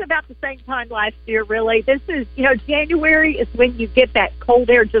 Yeah, it was about the same time last year, really. This is, January is when you get that cold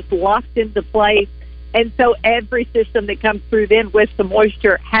air just locked into place. And so every system that comes through then with the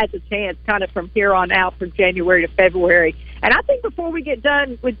moisture has a chance kind of from here on out from January to February. And I think before we get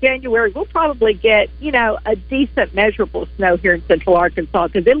done with January, we'll probably get, a decent measurable snow here in central Arkansas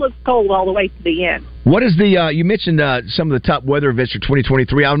because it looks cold all the way to the end. What is you mentioned some of the top weather events for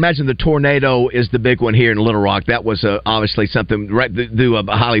 2023. I would imagine the tornado is the big one here in Little Rock. That was obviously something right through a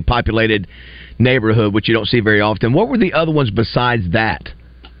highly populated neighborhood, which you don't see very often. What were the other ones besides that?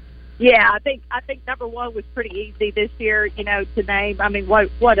 Yeah, I think number one was pretty easy this year, to name. I mean,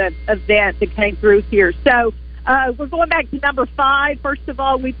 what an event that came through here. So we're going back to number 5. First of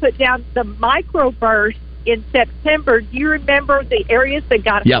all, we put down the microburst in September. Do you remember the areas that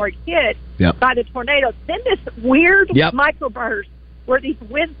got hard hit by the tornado? Then this weird microburst where these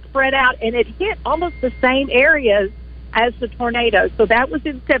winds spread out, and it hit almost the same areas as the tornado. So that was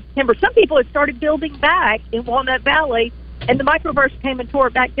in September. Some people had started building back in Walnut Valley, and the microburst came and tore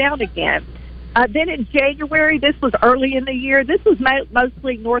it back down again. Then in January, this was early in the year. This was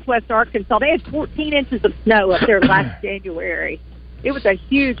mostly northwest Arkansas. They had 14 inches of snow up there last January. It was a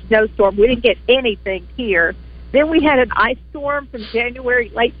huge snowstorm. We didn't get anything here. Then we had an ice storm from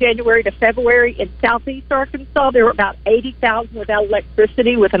late January to February in southeast Arkansas. There were about 80,000 without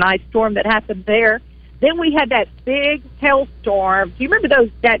electricity with an ice storm that happened there. Then we had that big hailstorm. Do you remember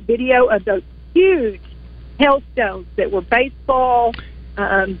that video of those huge hailstones that were baseball,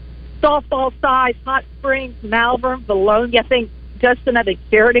 softball size, Hot Springs, Malvern, Bologna? I think Justin, I think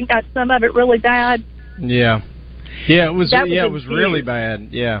Sheridan got some of it really bad. Yeah, it was. It was really bad.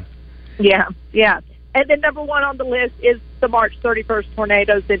 Yeah. And then number 1 on the list is the March 31st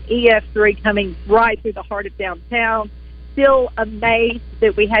tornadoes in EF3 coming right through the heart of downtown. Still amazed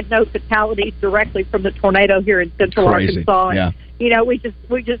that we had no fatalities directly from the tornado here in central Arkansas. Yeah. We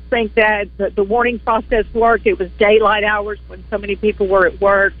just think that the warning process worked. It was daylight hours when so many people were at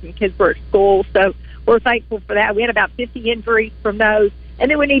work and kids were at school. So we're thankful for that. We had about 50 injuries from those. And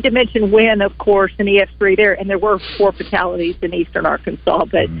then we need to mention Wynn, of course, in EF3 there. And there were 4 fatalities in eastern Arkansas.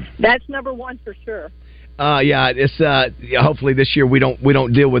 But that's number 1 for sure. It's hopefully this year we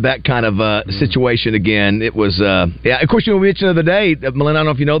don't deal with that kind of situation again. It was of course we mentioned the other day, Melinda, I don't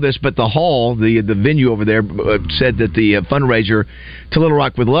know if you know this, but the hall, the venue over there said that the fundraiser to Little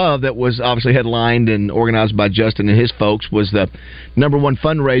Rock with Love that was obviously headlined and organized by Justin and his folks was the number 1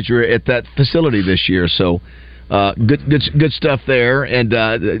 fundraiser at that facility this year. So good stuff there, and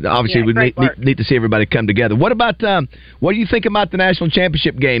obviously we need to see everybody come together. What about what do you think about the national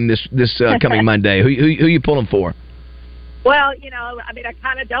championship game this coming Monday? Who you pulling for? Well, I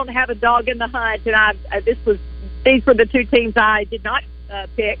kind of don't have a dog in the hunt, and these were the 2 teams I did not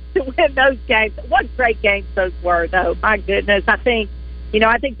pick to win those games. What great games those were, though! My goodness, I think the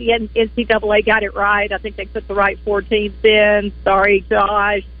NCAA got it right. I think they put the right 4 teams in. Sorry,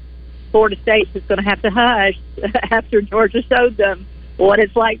 Josh. Florida State is going to have to hush after Georgia showed them what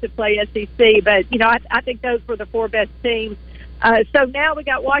it's like to play SEC. But, I think those were the 4 best teams. So now we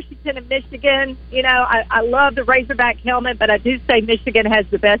got Washington and Michigan. I love the Razorback helmet, but I do say Michigan has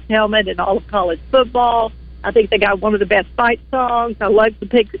the best helmet in all of college football. I think they got one of the best fight songs. I love the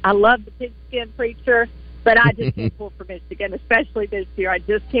Pigskin Preacher, but I just can't pull for Michigan, especially this year. I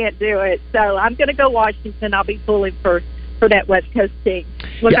just can't do it. So I'm going to go Washington. I'll be pulling for for that West Coast team.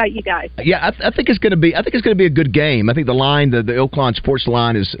 What about you guys? Yeah, I think it's going to be. I think it's going to be a good game. I think the line, the Oaklawn Sports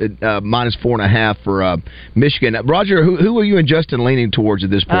line, is minus 4.5 for Michigan. Roger, who are you and Justin leaning towards at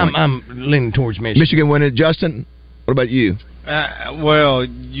this point? I'm leaning towards Michigan. Michigan winning. Justin, what about you? Well,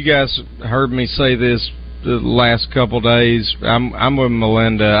 you guys heard me say this the last couple days. I'm with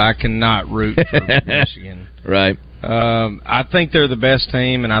Melinda. I cannot root for Michigan. Right. I think they're the best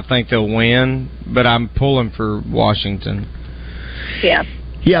team, and I think they'll win. But I'm pulling for Washington. Yeah.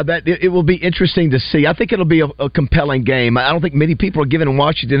 Yeah, that it will be interesting to see. I think it'll be a compelling game. I don't think many people are giving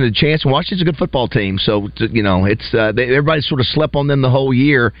Washington a chance. Washington's a good football team, so it's everybody sort of slept on them the whole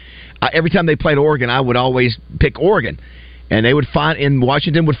year. Every time they played Oregon, I would always pick Oregon, and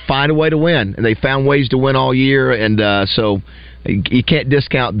Washington would find a way to win, and they found ways to win all year, and so you can't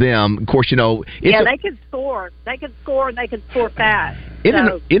discount them. Of course, they can score. They can score, and they can score fast.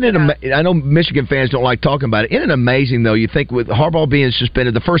 I know Michigan fans don't like talking about it. Isn't it amazing, though? You think with Harbaugh being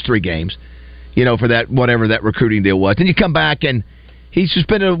suspended the first 3 games, for that whatever that recruiting deal was, then you come back and he's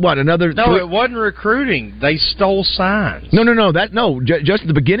suspended another? No, it wasn't recruiting. They stole signs. No. Just at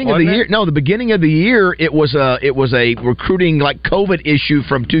the beginning of the year. No, the beginning of the year it was a recruiting like COVID issue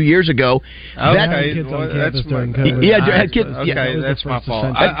from 2 years ago. Okay, that's during COVID. That's my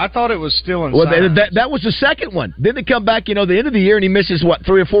fault. I thought it was still in. Well, that was the second one. Then they come back, the end of the year, and he misses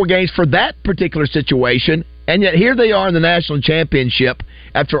 3 or 4 games for that particular situation. And yet here they are in the national championship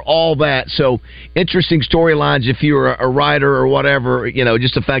after all that. So interesting storylines if you're a writer or whatever,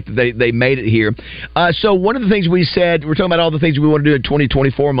 just the fact that they made it here. So one of the things we said, we're talking about all the things we want to do in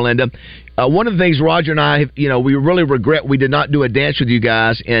 2024, Melinda. One of the things Roger and I, we really regret we did not do a dance with you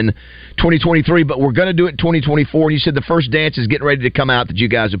guys in 2023, but we're going to do it in 2024. And you said the first dance is getting ready to come out that you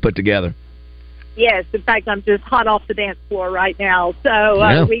guys have put together. Yes, in fact, I'm just hot off the dance floor right now.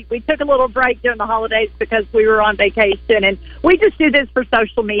 So we took a little break during the holidays because we were on vacation, and we just do this for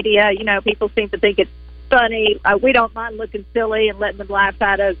social media. People seem to think it's funny. We don't mind looking silly and letting them laugh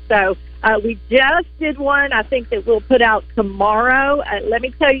at us. So we just did one, I think, that we'll put out tomorrow. Let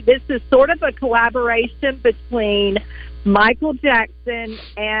me tell you, this is sort of a collaboration between Michael Jackson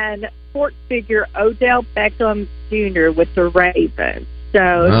and sports figure Odell Beckham Jr. with the Ravens.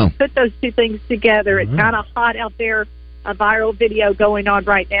 So put those two things together. It's kind of hot out there, a viral video going on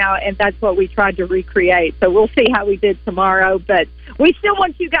right now, and that's what we tried to recreate. So we'll see how we did tomorrow, but we still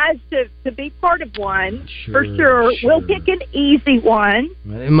want you guys to be part of one, for sure. We'll pick an easy one.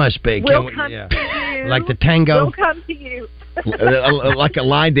 It must be. We'll come to you. Like the tango? We'll come to you. Like a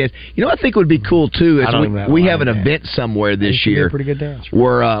line dance. I think would be cool too is we have an event somewhere this year pretty good dance.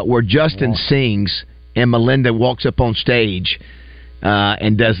 Where Justin sings and Melinda walks up on stage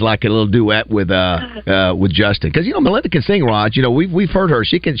and does like a little duet with Justin, because Melinda can sing, Raj. We've heard her.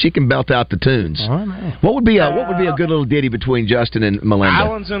 She can belt out the tunes. Oh, man. What would be a good little ditty between Justin and Melinda?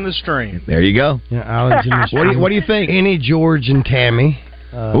 Islands in the Stream. There you go. Yeah, Islands in the Stream. What do you think? Any George and Tammy.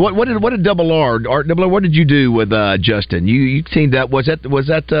 What did Double R, what did you do with Justin? You teamed up. Was that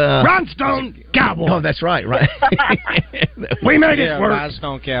Rhinestone Cowboy? Oh, that's right. We made it work.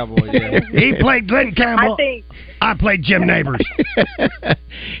 Rhinestone Cowboy. Yeah. He played Glenn Campbell. I played Jim Neighbors.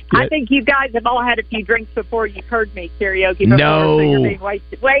 I think you guys have all had a few drinks before you've heard me karaoke before. No. So you're being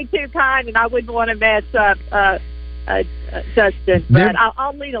way too kind, and I wouldn't want to mess up Justin. But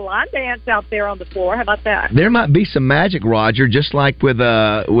I'll lead a line dance out there on the floor. How about that? There might be some magic, Roger, just like with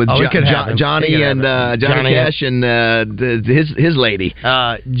Johnny and Johnny Cash and his lady.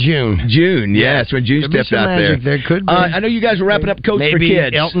 June, yes, when June stepped out there. There could be. I know you guys are wrapping up Coach for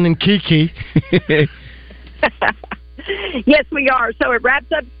Kids. Elton and Kiki. Yes, we are. So it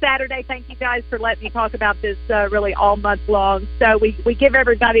wraps up Saturday. Thank you guys for letting me talk about this really all month long. So we give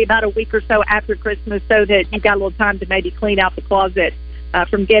everybody about a week or so after Christmas so that you've got a little time to maybe clean out the closet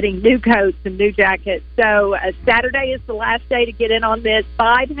from getting new coats and new jackets. So Saturday is the last day to get in on this.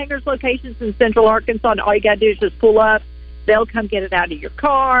 5 hangers locations in Central Arkansas, and all you got to do is just pull up. They'll come get it out of your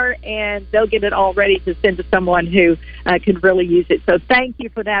car, and they'll get it all ready to send to someone who could really use it. So thank you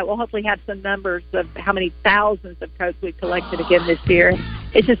for that. We'll hopefully have some numbers of how many thousands of coats we've collected again this year.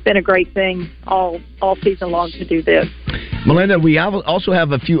 It's just been a great thing all season long to do this. Melinda, we also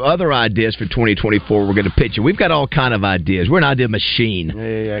have a few other ideas for 2024 we're going to pitch you. We've got all kind of ideas. We're an idea machine.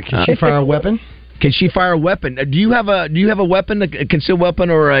 Yeah. Can she fire a weapon? Can she fire a weapon? Do you have a weapon, a concealed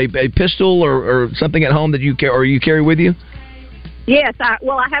weapon, or a pistol, or something at home that you carry with you? Yes, I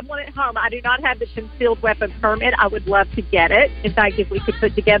have one at home. I do not have the concealed weapon permit. I would love to get it. In fact, if we could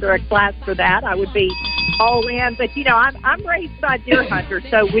put together a class for that, I would be all in. But I'm raised by deer hunters,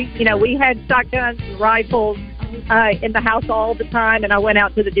 so we had shotguns and rifles in the house all the time, and I went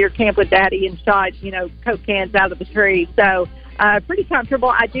out to the deer camp with Daddy and shot, Coke cans out of the tree. So pretty comfortable.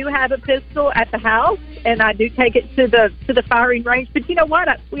 I do have a pistol at the house, and I do take it to the firing range. But you know what?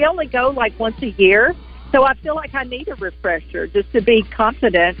 We only go like once a year, so I feel like I need a refresher just to be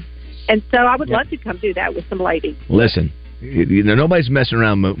confident. And so I would love to come do that with some ladies. Listen, nobody's messing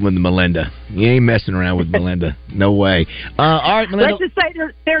around with Melinda. You ain't messing around with Melinda. No way. All right, Melinda. Let's just say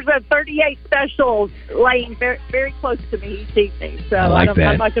there's a 38 special laying very, very close to me each evening. So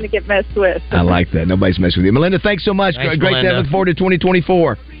I'm not going to get messed with. I like that. Nobody's messing with you. Melinda, thanks so much. Thanks, Great Melinda. to look forward to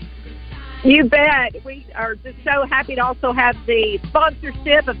 2024. You bet. We are just so happy to also have the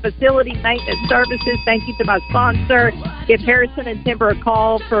sponsorship of Facility Maintenance Services. Thank you to my sponsor. Give Harrison and Timber a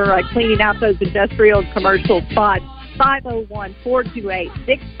call for cleaning out those industrial and commercial spots.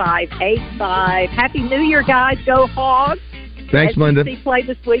 501-428-6585. Happy New Year, guys. Go Hogs. Thanks, Melinda. SEC play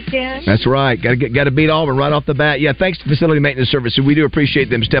this weekend. That's right. Got to beat Auburn right off the bat. Yeah, thanks to Facility Maintenance Services. We do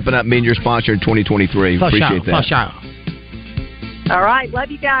appreciate them stepping up and being your sponsor in 2023. Appreciate that. All right.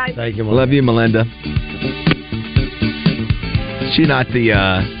 Love you guys. Thank you, Melinda. Love you, Melinda. She's not the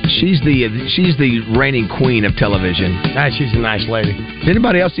she's the reigning queen of television. She's a nice lady. Is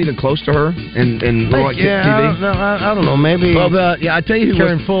anybody else even close to her in TV? I don't know. Maybe. Well, I tell you who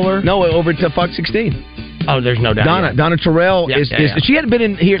Karen Fuller. No, over to Fox 16. Oh, there's no doubt. Donna Terrell is she hadn't been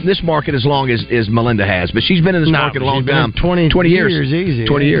in this market as long as Melinda has, but she's been in this market a long time. 20 years. Easy.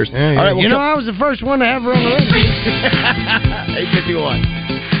 20 years. Yeah. All right, well, I was the first one to have her on the radio. 851.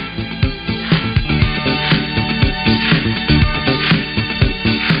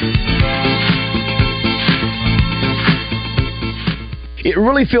 It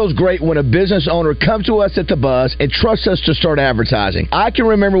really feels great when a business owner comes to us at the Buzz and trusts us to start advertising. I can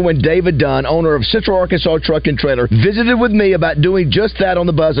remember when David Dunn, owner of Central Arkansas Truck and Trailer, visited with me about doing just that on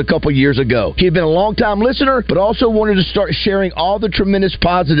the Buzz a couple years ago. He had been a long-time listener, but also wanted to start sharing all the tremendous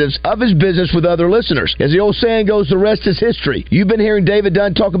positives of his business with other listeners. As the old saying goes, the rest is history. You've been hearing David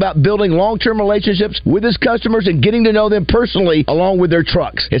Dunn talk about building long-term relationships with his customers and getting to know them personally along with their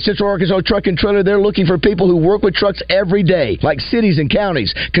trucks. At Central Arkansas Truck and Trailer, they're looking for people who work with trucks every day, like cities and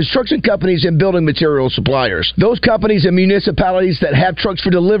counties, construction companies, and building material suppliers. Those companies and municipalities that have trucks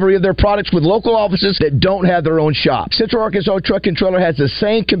for delivery of their products with local offices that don't have their own shop. Central Arkansas Truck and Trailer has the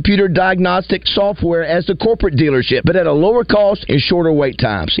same computer diagnostic software as the corporate dealership, but at a lower cost and shorter wait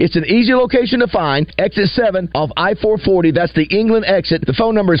times. It's an easy location to find. Exit 7 off I-440. That's the England exit. The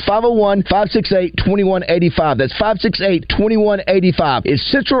phone number is 501-568-2185. That's 568-2185. It's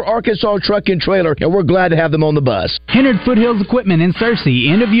Central Arkansas Truck and Trailer, and we're glad to have them on the Bus. Hennard Foothills Equipment in Searcy.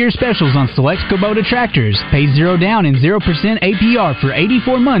 End-of-year specials on select Kubota tractors. Pay 0 down and 0% APR for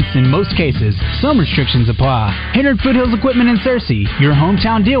 84 months in most cases. Some restrictions apply. Hennard Foothills Equipment in Searcy. Your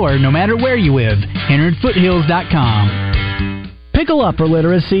hometown dealer no matter where you live. HennardFoothills.com. Pickle Up for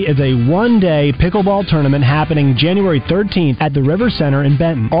Literacy is a one-day pickleball tournament happening January 13th at the River Center in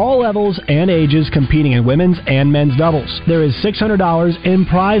Benton. All levels and ages competing in women's and men's doubles. There is $600 in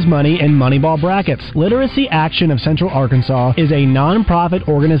prize money and money ball brackets. Literacy Action of Central Arkansas is a non-profit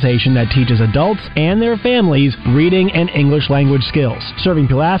organization that teaches adults and their families reading and English language skills, serving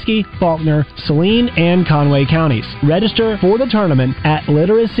Pulaski, Faulkner, Saline, and Conway counties. Register for the tournament at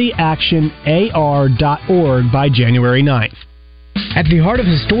literacyactionar.org by January 9th. At the heart of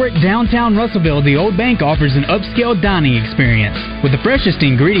historic downtown Russellville, the Old Bank offers an upscale dining experience. With the freshest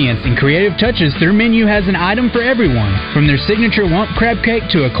ingredients and creative touches, their menu has an item for everyone. From their signature lump crab cake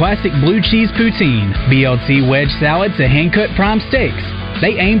to a classic blue cheese poutine, BLT wedge salad to hand-cut prime steaks.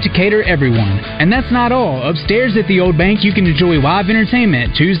 They aim to cater everyone. And that's not all. Upstairs at the Old Bank, you can enjoy live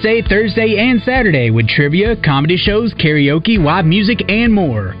entertainment Tuesday, Thursday, and Saturday with trivia, comedy shows, karaoke, live music, and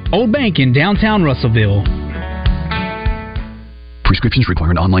more. Old Bank in downtown Russellville. Prescriptions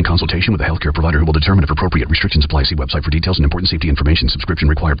require an online consultation with a healthcare provider who will determine if appropriate. Restrictions apply. See website for details and important safety information. Subscription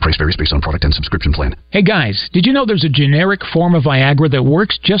required. Price varies based on product and subscription plan. Hey guys, did you know there's a generic form of Viagra that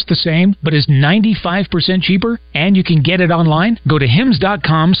works just the same, but is 95% cheaper? And you can get it online? Go to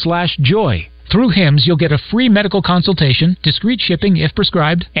hims.com/joy. Through HIMS, you'll get a free medical consultation, discreet shipping if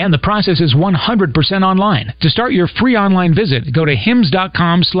prescribed, and the process is 100% online. To start your free online visit, go to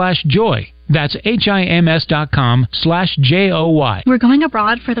hims.com/joy. That's HIMS.com/JOY. We're going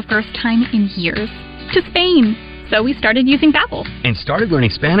abroad for the first time in years. To Spain. So we started using Babbel. And started learning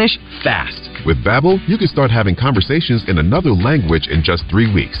Spanish fast. With Babbel, you can start having conversations in another language in just 3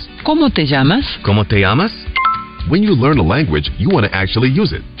 weeks. ¿Cómo te llamas? ¿Cómo te llamas? When you learn a language, you want to actually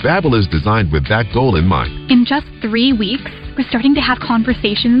use it. Babbel is designed with that goal in mind. In just 3 weeks, we're starting to have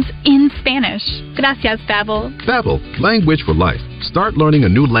conversations in Spanish. Gracias, Babbel. Babbel, language for life. Start learning a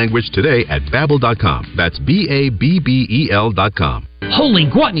new language today at Babbel.com. That's BABBEL.com. Holy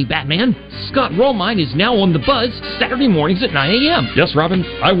Guatney, Batman! Scott Romine is now on the Buzz Saturday mornings at 9 a.m. Yes, Robin.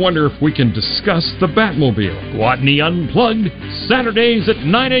 I wonder if we can discuss the Batmobile. Guatney Unplugged, Saturdays at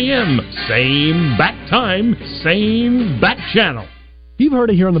 9 a.m. Same bat time, same bat channel. You've heard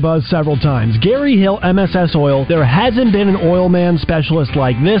it here on the Buzz several times. Gary Hill MSS Oil. There hasn't been an oil man specialist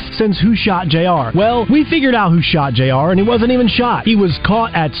like this since Who Shot JR. Well, we figured out who shot JR, and he wasn't even shot. He was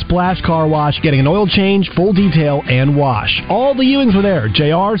caught at Splash Car Wash getting an oil change, full detail, and wash. All the Ewings were there.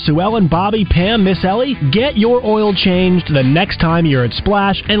 JR, Sue Ellen, Bobby, Pam, Miss Ellie. Get your oil changed the next time you're at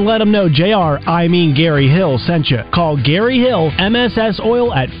Splash and let them know JR, I mean Gary Hill, sent you. Call Gary Hill MSS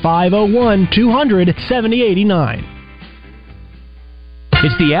Oil at 501-200-7089.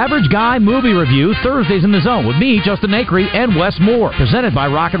 It's the Average Guy Movie Review, Thursdays in the Zone, with me, Justin Acree, and Wes Moore, presented by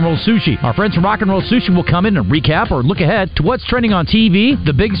Rock and Roll Sushi. Our friends from Rock and Roll Sushi will come in and recap or look ahead to what's trending on TV,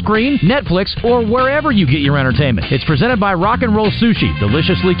 the big screen, Netflix, or wherever you get your entertainment. It's presented by Rock and Roll Sushi,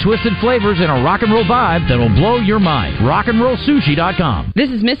 deliciously twisted flavors and a rock and roll vibe that will blow your mind. rockandrollsushi.com. This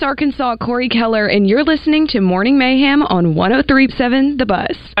is Miss Arkansas, Corey Keller, and you're listening to Morning Mayhem on 103.7 The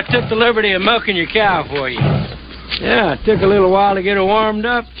Buzz. I took the liberty of milking your cow for you. Yeah, it took a little while to get her warmed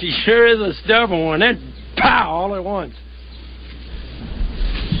up. She sure is a stubborn one. Then, pow, all at once.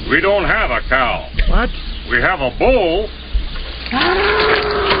 We don't have a cow. What? We have a bull.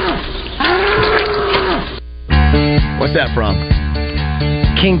 What's that from?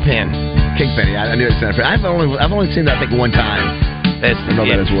 Kingpin. Kingpin. Yeah, I knew it sounded familiar. I've only seen that, I think, one time. That's I know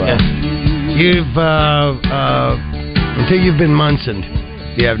that as well. You've until you've been Munson.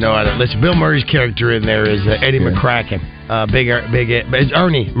 You have no idea. Listen, Bill Murray's character in there is Eddie McCracken. It's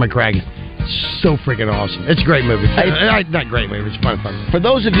Ernie McCracken. So freaking awesome. It's a great movie. Not great movie. It's fun. For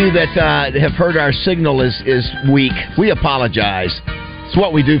those of you that have heard our signal is weak, we apologize. It's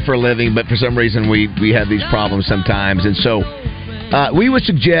what we do for a living, but for some reason we have these problems sometimes. And so we would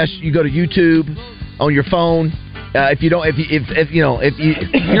suggest you go to YouTube on your phone. If you don't have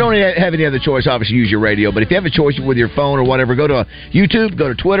any other choice, obviously use your radio. But if you have a choice with your phone or whatever, go to YouTube, go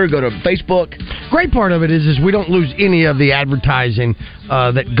to Twitter, go to Facebook. Great part of it is we don't lose any of the advertising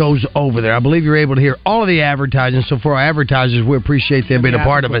that goes over there. I believe you're able to hear all of the advertising. So for our advertisers, we appreciate them being a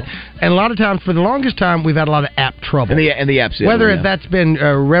part of it. And a lot of times, for the longest time, we've had a lot of app trouble. And the apps, whether that's been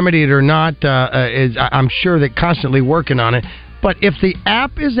remedied or not, I'm sure they're constantly working on it. But if the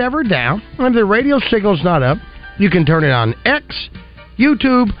app is ever down, and the radio signal's not up, you can turn it on X,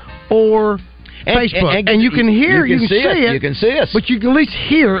 YouTube, or Facebook, and you can hear, you can see it. You can see us, but you can at least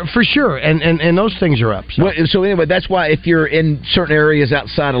hear it for sure. And those things are up. So. Well, so anyway, that's why if you're in certain areas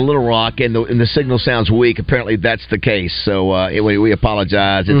outside of Little Rock and the signal sounds weak, apparently that's the case. So we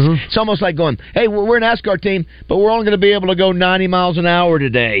apologize. It's almost like going, hey, we're an NASCAR team, but we're only going to be able to go 90 miles an hour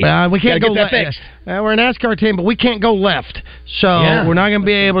today. We can't go left. We're an NASCAR team, but we can't go left, so we're not going to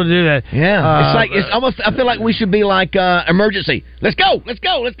be able to do that. Yeah, it's almost. I feel like we should be like emergency. Let's go. Let's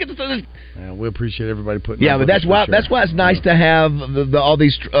get this. We appreciate everybody putting. Yeah, but that's why it's nice to have all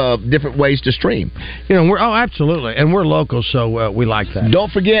these different ways to stream. We're absolutely, and we're local, so we like that.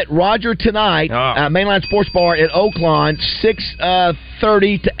 Don't forget Roger tonight, Mainline Sports Bar at Oaklawn,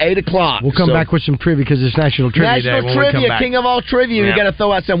 6:30 to 8 o'clock. We'll come back with some trivia because it's National Trivia Day. National Trivia, King of all trivia. You got to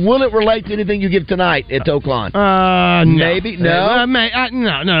throw out some. Will it relate to anything you give tonight at Oaklawn? Maybe no.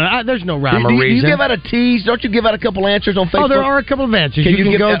 No. There's no rhyme or reason. You give out a tease. Don't you give out a couple answers on Facebook? Oh, there are a couple of answers. Can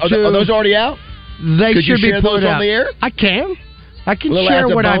you go to? Are those already out? They Could should you be share put those out on the air. I can share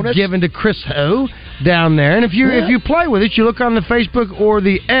what I've given to Chris Ho down there, and if you play with it, you look on the Facebook or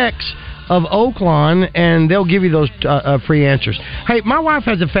the X of Oaklawn, and they'll give you those free answers. Hey, my wife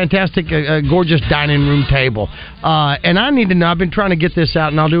has a fantastic, gorgeous dining room table, and I need to know. I've been trying to get this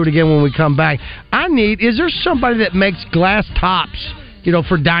out, and I'll do it again when we come back. Is there somebody that makes glass tops?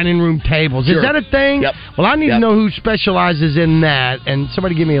 For dining room tables. Sure. Is that a thing? Yep. Well, I need to know who specializes in that, and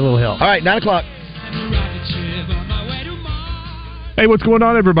somebody give me a little help. All right, 9 o'clock. Hey, what's going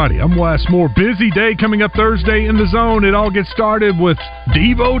on, everybody? I'm Wes Moore. Busy day coming up Thursday in the Zone. It all gets started with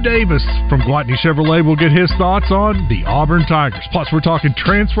Devo Davis from Gwatney Chevrolet. We'll get his thoughts on the Auburn Tigers. Plus, we're talking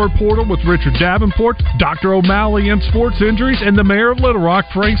transfer portal with Richard Davenport, Dr. O'Malley and sports injuries, and the mayor of Little Rock,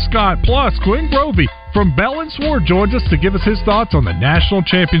 Frank Scott. Plus, Quinn Grovey from Bell and Sword joins us to give us his thoughts on the national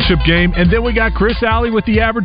championship game. And then we got Chris Alley with the Average